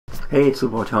Hey, it's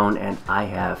Bortone, and I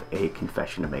have a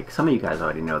confession to make. Some of you guys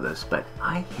already know this, but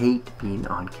I hate being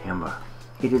on camera.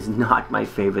 It is not my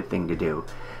favorite thing to do.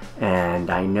 And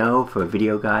I know for a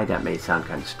video guy that may sound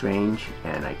kind of strange,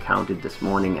 and I counted this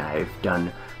morning, I've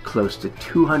done close to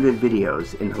 200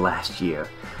 videos in the last year.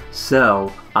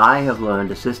 So I have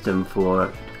learned a system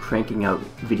for cranking out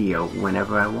video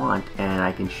whenever I want, and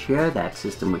I can share that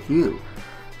system with you.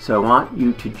 So I want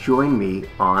you to join me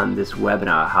on this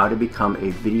webinar, How to Become a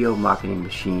Video Marketing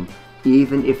Machine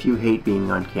Even If You Hate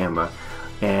Being on Camera.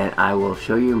 And I will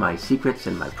show you my secrets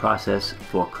and my process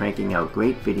for cranking out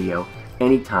great video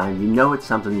anytime. You know it's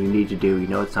something you need to do, you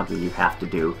know it's something you have to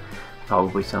do,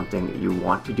 probably something that you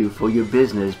want to do for your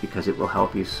business because it will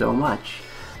help you so much.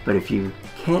 But if you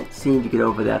can't seem to get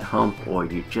over that hump, or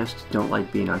you just don't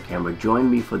like being on camera, join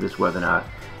me for this webinar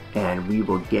and we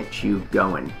will get you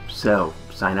going. So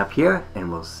sign up here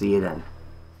and we'll see you then.